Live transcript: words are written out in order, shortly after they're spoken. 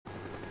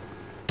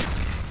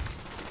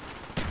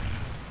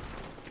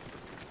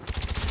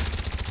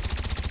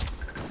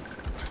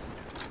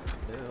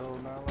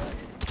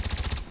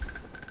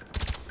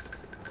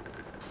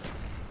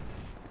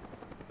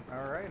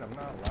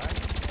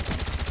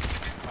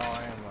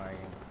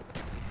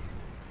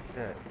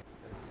shit. It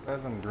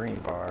says I'm green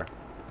bar.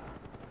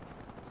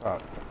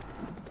 Fuck.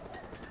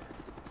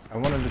 I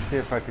wanted to see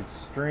if I could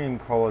stream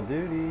Call of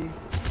Duty.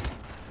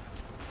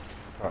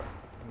 Fuck.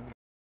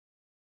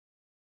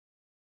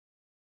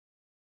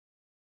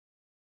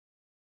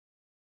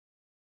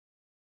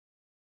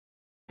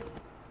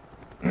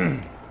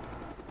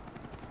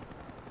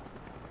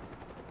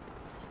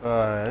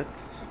 But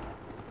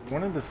I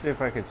wanted to see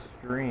if I could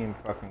stream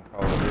fucking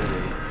Call of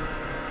Duty.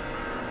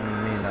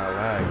 I mean not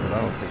lag, but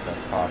I don't think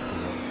that's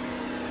possible.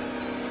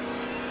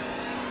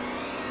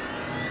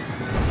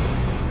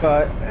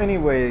 But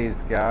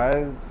anyways,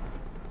 guys,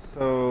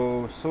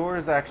 so SoaR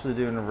is actually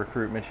doing a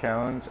recruitment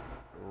challenge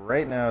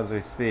right now as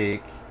we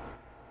speak.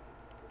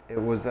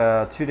 It was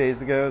 2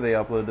 days ago they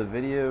uploaded a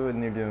video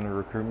and they're doing a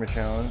recruitment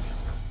challenge.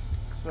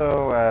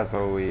 So as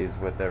always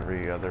with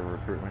every other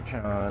recruitment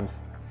challenge,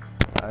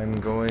 I'm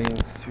going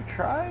to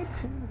try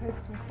to hit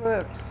some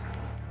clips,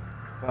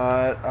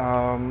 but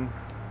I'm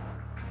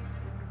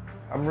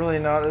really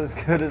not as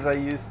good as I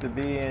used to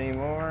be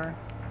anymore.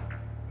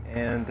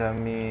 And I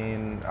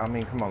mean,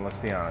 come on, let's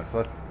be honest.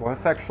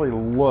 Let's actually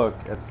look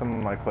at some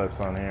of my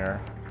clips on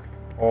here.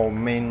 Well,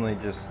 mainly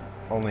just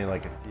only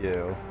like a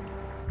few.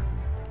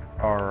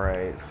 All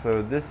right,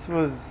 so this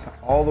was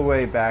all the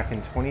way back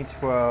in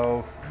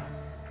 2012,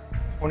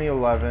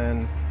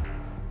 2011.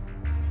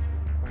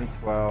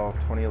 2012,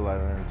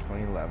 2011,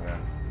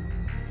 2011,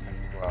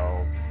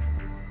 12.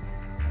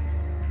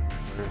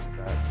 Where's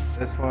that?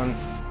 This one.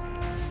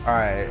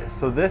 Alright,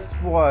 so this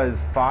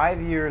was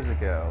 5 years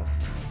ago.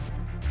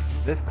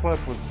 This clip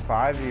was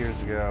 5 years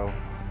ago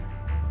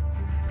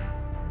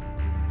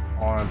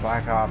on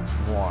Black Ops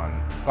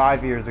 1.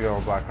 5 years ago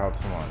on Black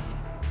Ops 1.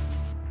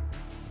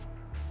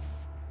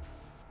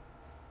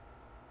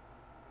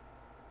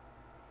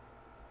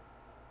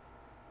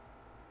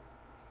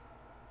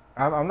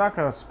 I'm not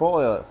going to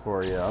spoil it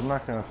for you. I'm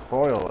not going to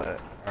spoil it.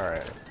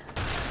 Alright.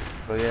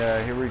 So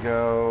yeah, here we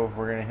go.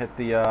 We're going to hit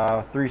the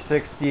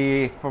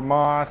 360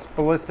 FAMAS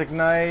ballistic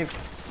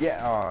knife.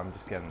 Yeah, oh, I'm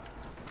just kidding.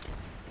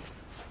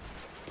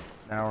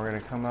 Now we're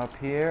going to come up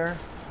here.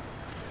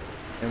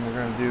 And we're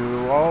going to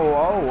do,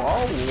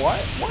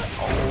 what?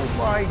 Oh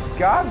my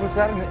god, was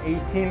that an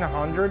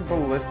 1800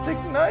 ballistic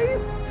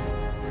knife?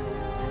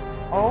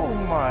 Oh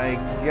my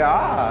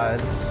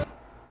god.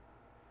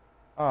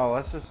 Oh,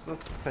 let's just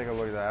take a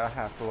look at that. I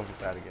have to look at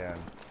that again.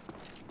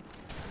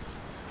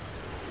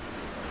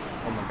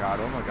 Oh my god,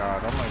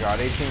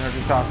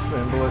 1800 top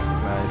spin ballistic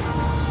knife.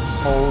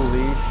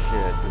 Holy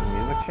shit. Did the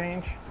music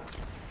change?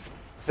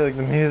 I feel like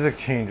the music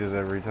changes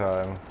every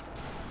time.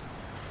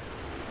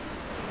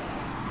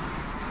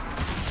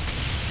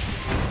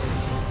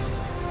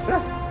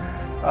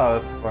 Oh,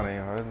 that's funny.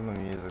 Why doesn't the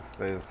music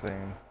stay the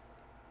same?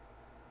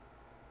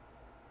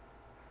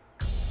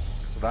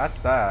 So that's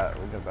that.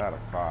 We got that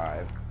at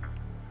 5.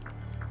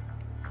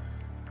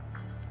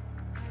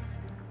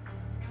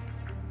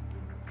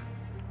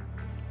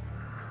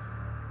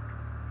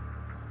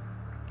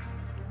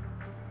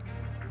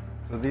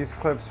 So these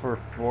clips were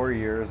 4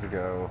 years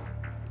ago,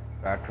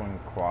 back when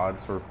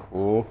quads were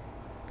cool.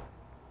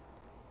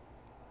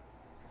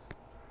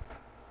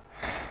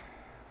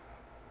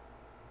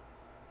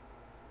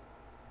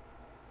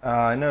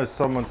 I know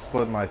someone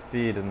split my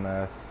feed in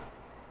this.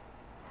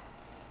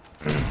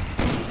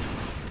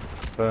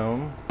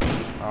 Boom.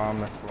 Oh, I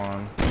missed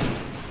one.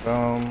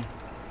 Boom.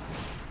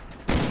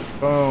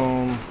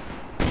 Boom.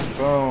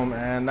 Boom.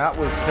 And that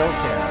was kill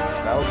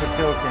cam. That was a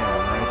kill cam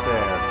right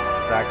there.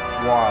 That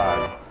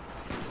quad.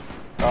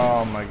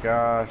 Oh my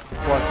gosh.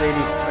 Plus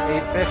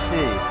 850.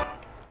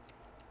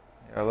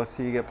 Yeah, let's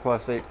see you get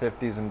plus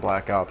 850s in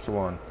Black Ops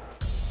 1.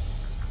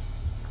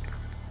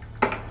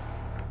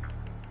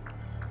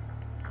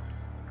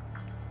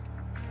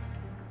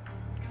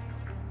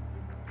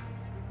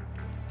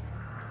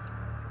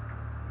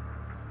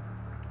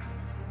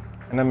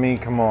 And I mean,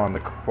 come on, the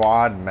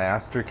quad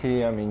master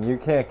key. I mean, you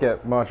can't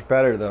get much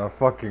better than a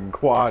fucking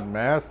quad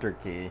master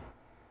key.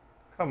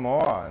 Come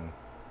on.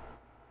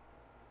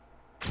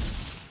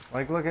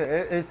 Like, look at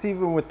it. It's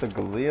even with the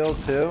Galil,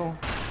 too.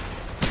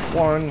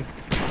 1,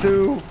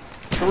 2,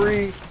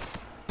 3.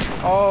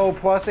 Oh,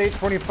 plus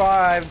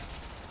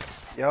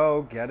 825.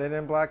 Yo, get it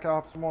in Black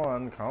Ops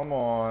 1. Come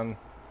on.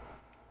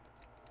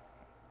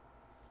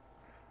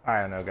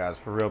 I don't know, guys,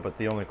 for real, but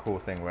the only cool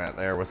thing right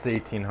there was the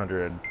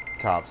 1800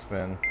 top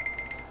spin.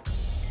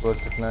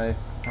 Ballistic knife.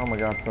 Oh my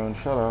god, phone,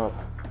 shut up.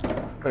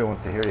 Nobody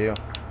wants to hear you.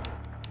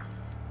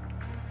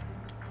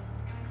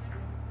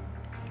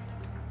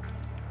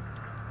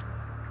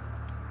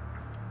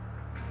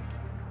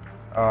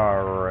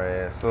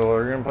 Alright, so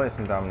we're gonna play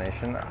some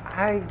Domination.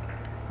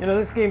 You know,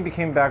 this game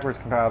became backwards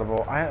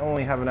compatible. I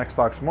only have an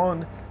Xbox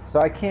One, so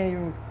I can't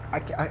even,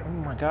 oh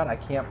my god, I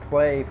can't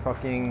play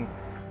fucking,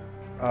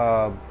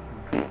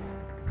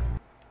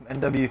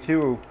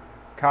 NW2,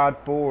 COD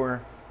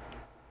 4,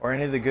 or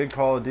any of the good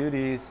Call of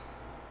Duties.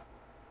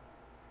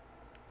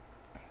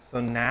 So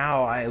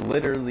now I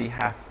literally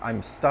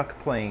I'm stuck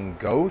playing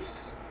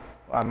Ghosts.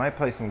 Well, I might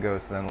play some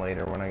Ghosts then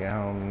later when I get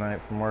home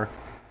tonight from work.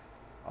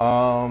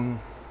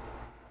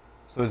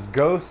 So it's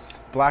Ghosts,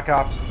 Black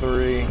Ops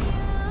 3,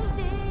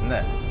 and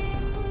this.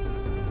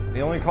 The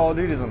only Call of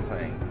Duties I'm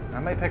playing. I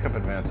might pick up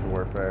Advanced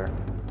Warfare.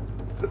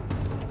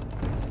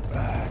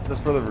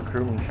 Just for the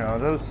recruitment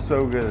challenge. I was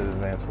so good at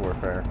Advanced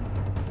Warfare.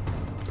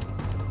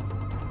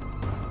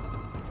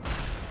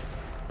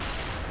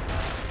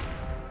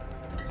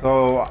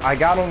 So I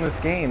got on this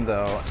game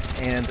though,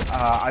 and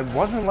I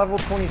wasn't level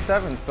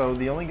 27, so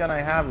the only gun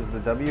I have is the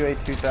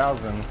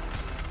WA-2000,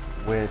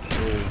 which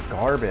is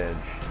garbage.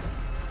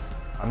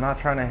 I'm not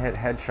trying to hit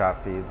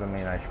headshot feeds. I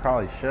mean, I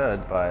probably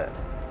should, but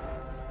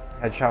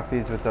headshot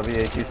feeds with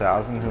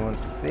WA-2000, who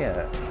wants to see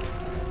it?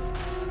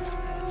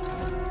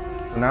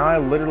 So now I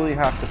literally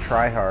have to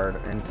try hard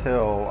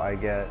until I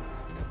get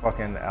the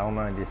fucking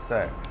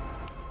L96.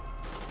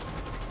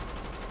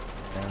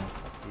 And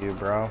fuck you,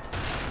 bro.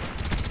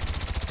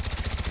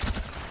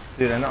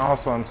 Dude, and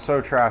also I'm so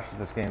trash at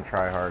this game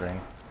tryharding.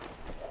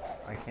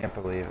 I can't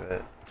believe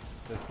it.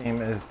 This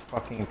game is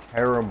fucking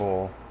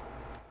terrible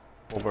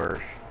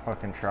for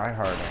fucking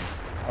tryharding.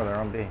 Oh, they're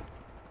on B.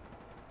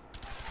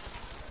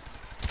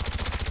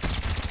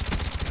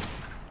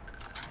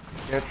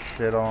 Get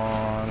shit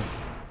on.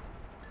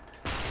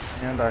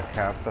 And I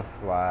capped the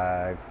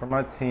flag for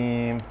my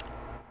team.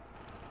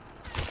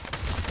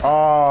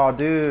 Oh,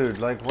 dude,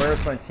 like,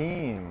 where's my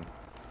team?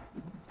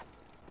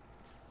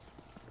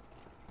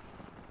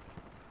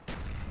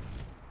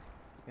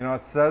 You know,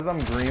 it says I'm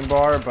green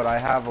bar, but I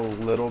have a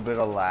little bit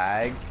of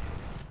lag.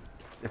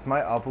 If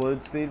my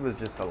upload speed was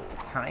just a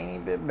tiny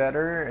bit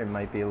better, it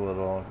might be a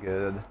little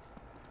good.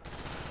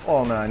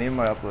 Oh no, I need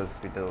my upload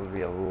speed to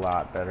be a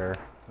lot better.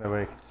 That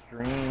way I can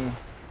stream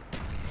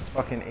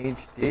fucking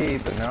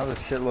HD, but now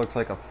this shit looks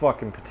like a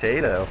fucking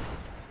potato.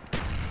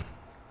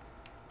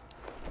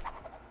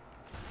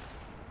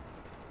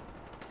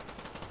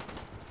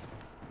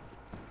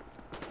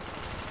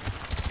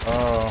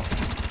 Oh.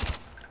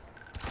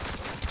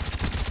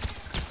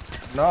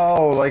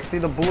 No, like, see,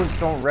 the bullets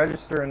don't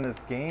register in this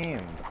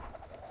game.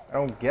 I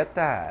don't get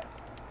that.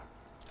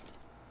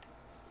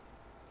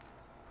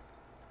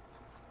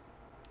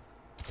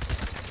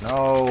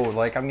 No,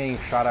 like, I'm getting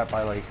shot at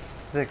by like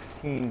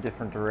 16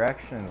 different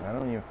directions. I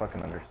don't even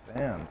fucking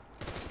understand.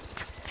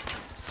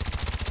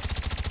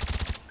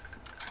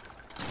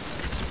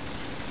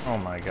 Oh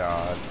my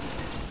god.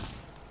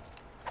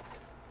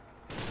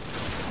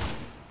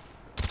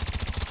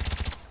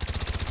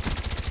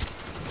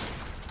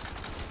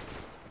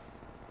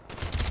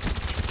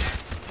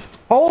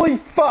 Holy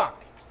fuck!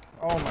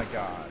 Oh my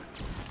god.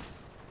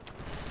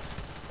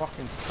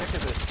 Fucking sick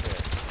of this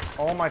shit.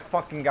 Oh my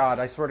fucking god,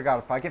 I swear to god,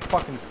 if I get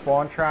fucking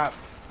spawn trapped,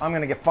 I'm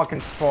gonna get fucking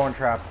spawn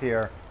trapped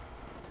here.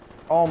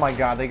 Oh my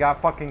god, they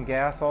got fucking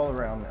gas all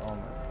around me. Oh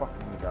my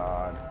fucking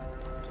god.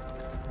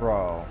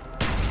 Bro.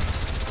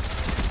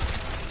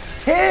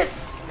 Hit!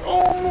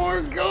 Oh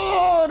my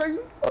god! Are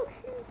you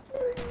fucking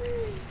kidding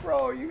me?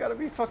 Bro, you gotta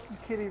be fucking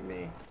kidding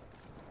me.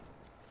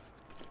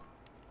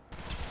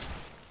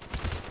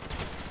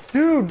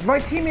 Dude, my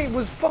teammate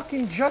was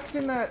fucking just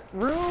in that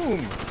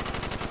room.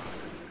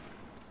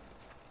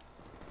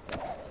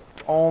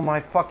 Oh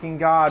my fucking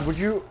god, would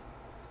you...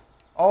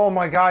 Oh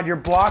my god, you're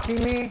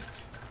blocking me?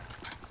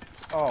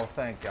 Oh,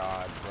 thank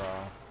god, bro.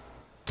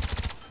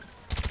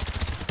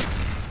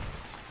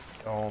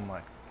 Oh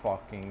my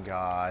fucking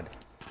god.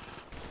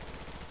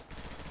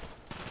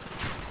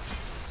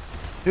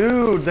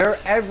 Dude, they're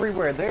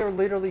everywhere. They're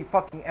literally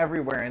fucking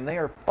everywhere, and they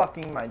are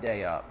fucking my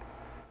day up.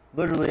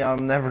 Literally,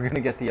 I'm never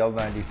gonna get the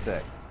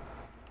L96.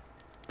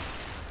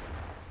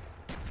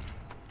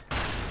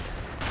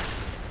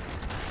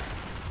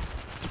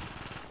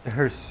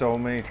 There's so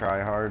many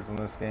tryhards in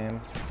this game.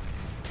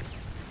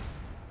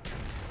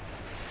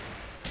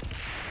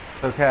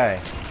 It's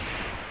okay.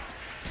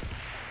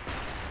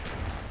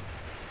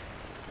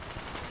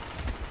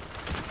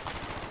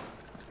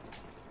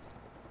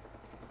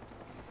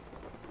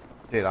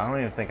 Dude, I don't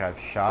even think I've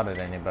shot at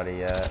anybody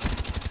yet.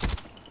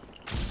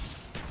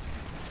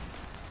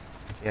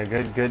 Yeah,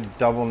 good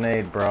double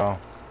nade, bro.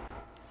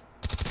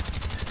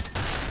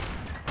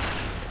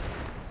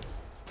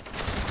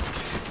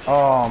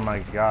 Oh my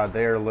god,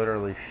 they are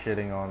literally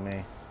shitting on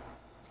me.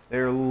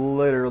 They're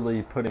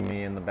literally putting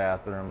me in the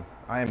bathroom.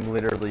 I am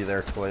literally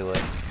their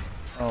toilet.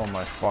 Oh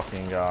my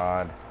fucking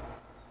god.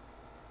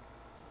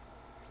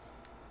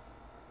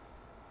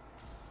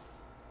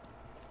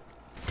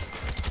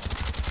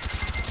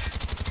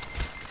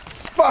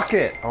 Fuck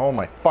it! Oh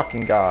my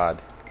fucking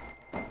god.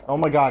 Oh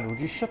my god, would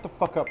you shut the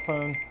fuck up,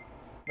 phone?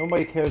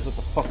 Nobody cares what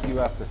the fuck you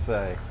have to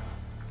say.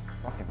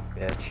 Fucking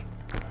bitch.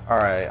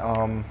 Alright,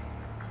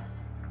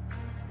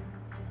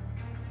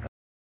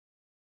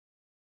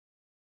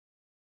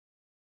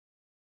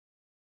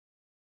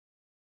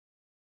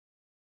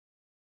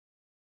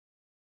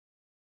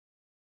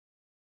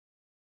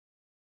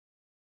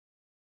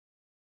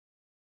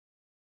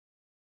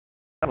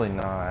 probably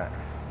not.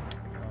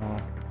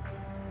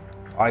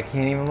 I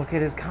can't even look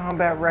at his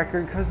combat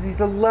record because he's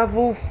a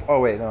level. Oh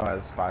wait, no,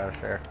 it's file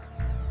share.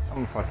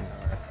 I'm fucking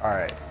honest. All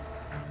right,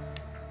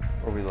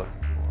 what are we looking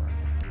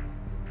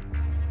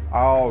for?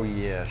 Oh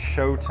yeah,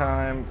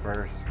 Showtime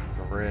versus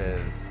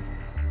Grizz.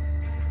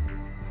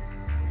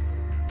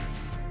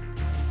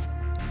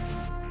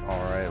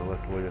 Alright,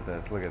 let's look at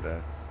this. Look at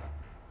this.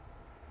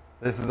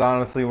 This is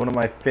honestly one of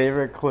my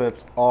favorite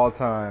clips all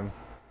time.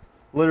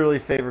 Literally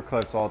favorite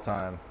clips all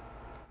time.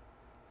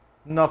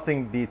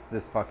 Nothing beats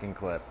this fucking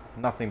clip.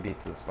 Nothing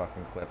beats this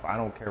fucking clip. I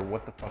don't care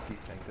what the fuck you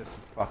think. This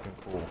is fucking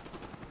cool.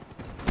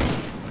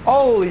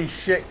 Holy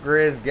shit,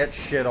 Grizz. Get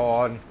shit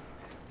on.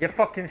 Get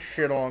fucking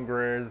shit on,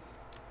 Grizz.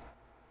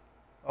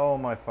 Oh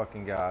my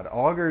fucking god.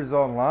 Augur's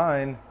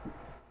online.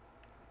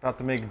 About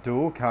to make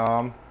dual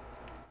comm.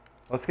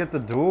 Let's get the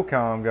dual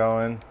comm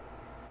going.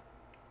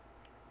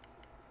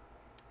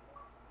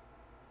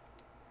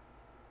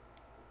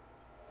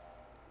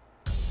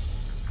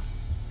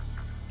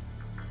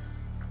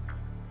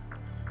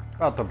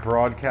 About to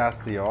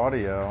broadcast the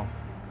audio.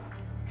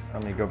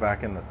 Let me go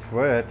back into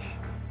Twitch.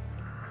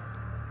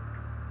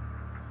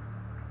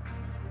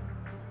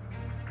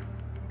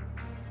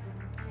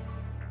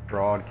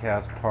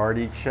 Broadcast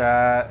party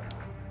chat.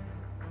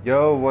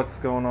 Yo, what's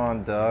going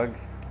on, Doug?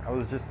 I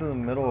was just in the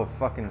middle of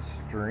fucking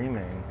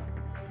streaming.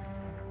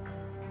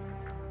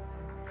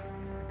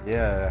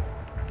 Yeah.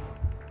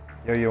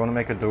 Yo, you want to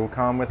make a dual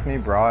comm with me?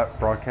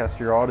 Broadcast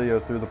your audio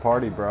through the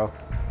party, bro.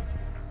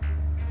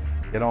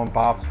 Get on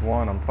Bops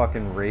 1. I'm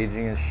fucking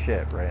raging as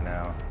shit right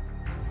now.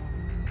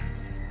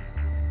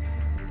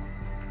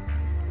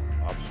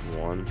 Bops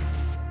 1?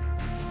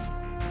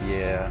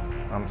 Yeah,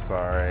 I'm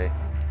sorry.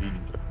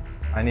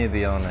 I need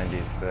the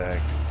L96.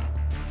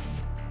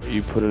 Are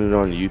you putting it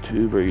on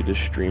YouTube or are you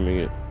just streaming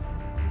it?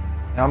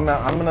 I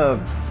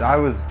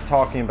was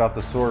talking about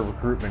the SoaR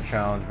recruitment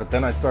challenge, but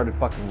then I started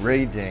fucking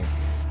raging.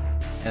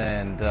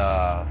 And,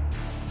 I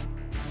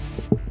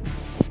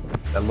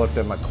looked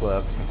at my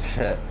clips and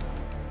shit.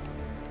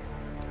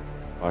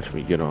 Watch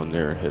me get on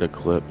there and hit a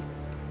clip.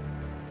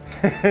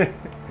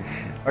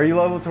 Are you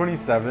level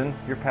 27?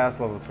 You're past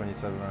level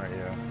 27, aren't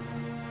you?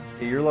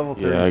 Yeah, you're level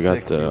 36, yeah, I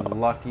got the... you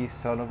lucky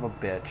son of a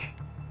bitch.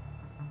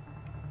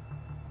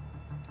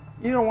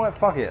 You know what?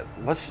 Fuck it.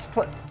 Let's just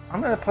play.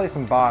 I'm gonna play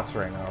some bots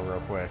right now,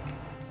 real quick.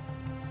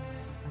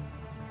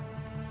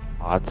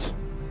 Bots?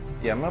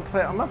 Yeah, I'm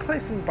gonna play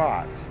some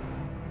bots.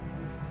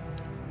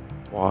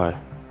 Why?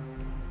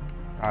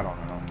 I don't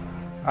know.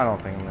 I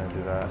don't think I'm gonna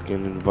do that. You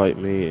can invite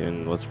me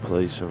and let's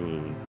play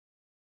some...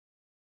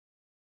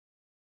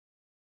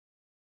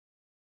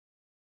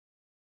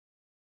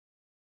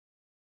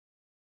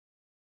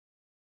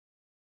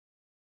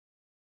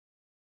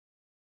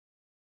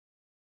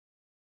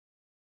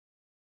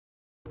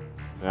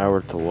 An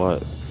hour to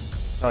what?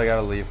 Oh, I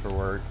gotta leave for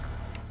work.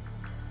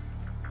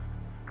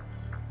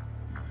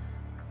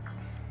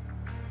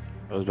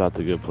 I was about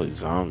to go play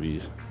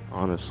zombies,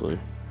 honestly.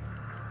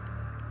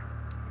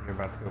 You're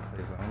about to go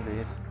play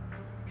zombies?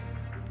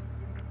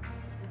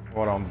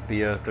 What, on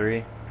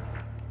BO3?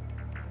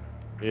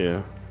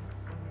 Yeah.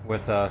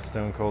 With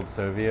Stone Cold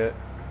Soviet?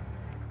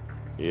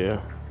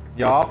 Yeah.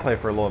 Yeah, I'll play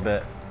for a little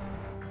bit.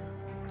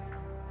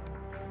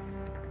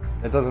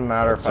 It doesn't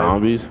matter if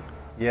zombies?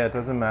 Yeah, it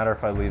doesn't matter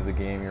if I leave the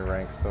game, your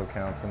rank still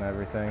counts and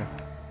everything.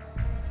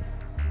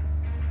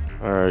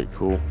 Alright,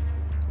 cool.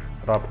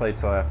 But I'll play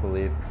till I have to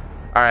leave.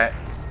 Alright.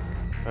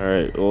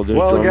 Alright, well, just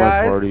join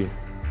guys, my party.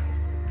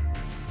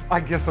 I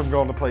guess I'm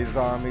going to play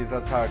zombies,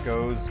 that's how it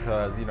goes,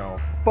 because, you know,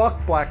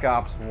 fuck Black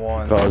Ops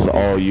 1. Because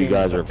all you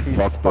guys are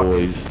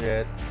fuckboys.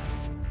 Shit.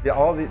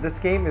 Yeah, this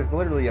game is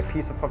literally a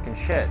piece of fucking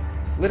shit.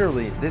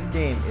 Literally, this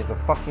game is a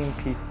fucking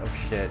piece of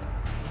shit.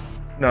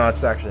 No,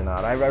 it's actually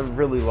not. I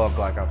really love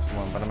Black Ops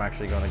 1, but I'm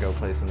actually going to go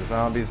play some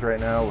zombies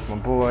right now with my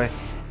boy,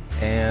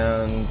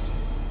 and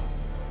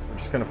I'm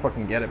just going to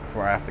fucking get it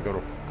before I have to go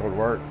to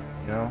work,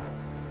 you know?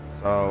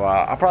 So,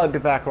 I'll probably be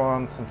back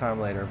on sometime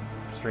later,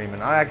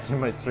 streaming. I actually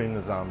might stream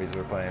the zombies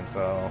we're playing,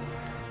 so...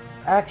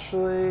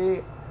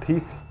 Actually,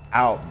 peace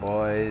out,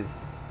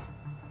 boys.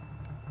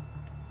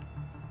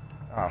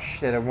 Oh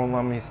shit, it won't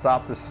let me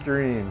stop the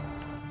stream.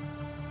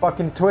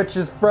 Fucking Twitch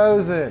is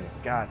frozen!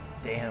 God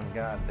damn,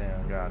 god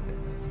damn, god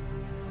damn.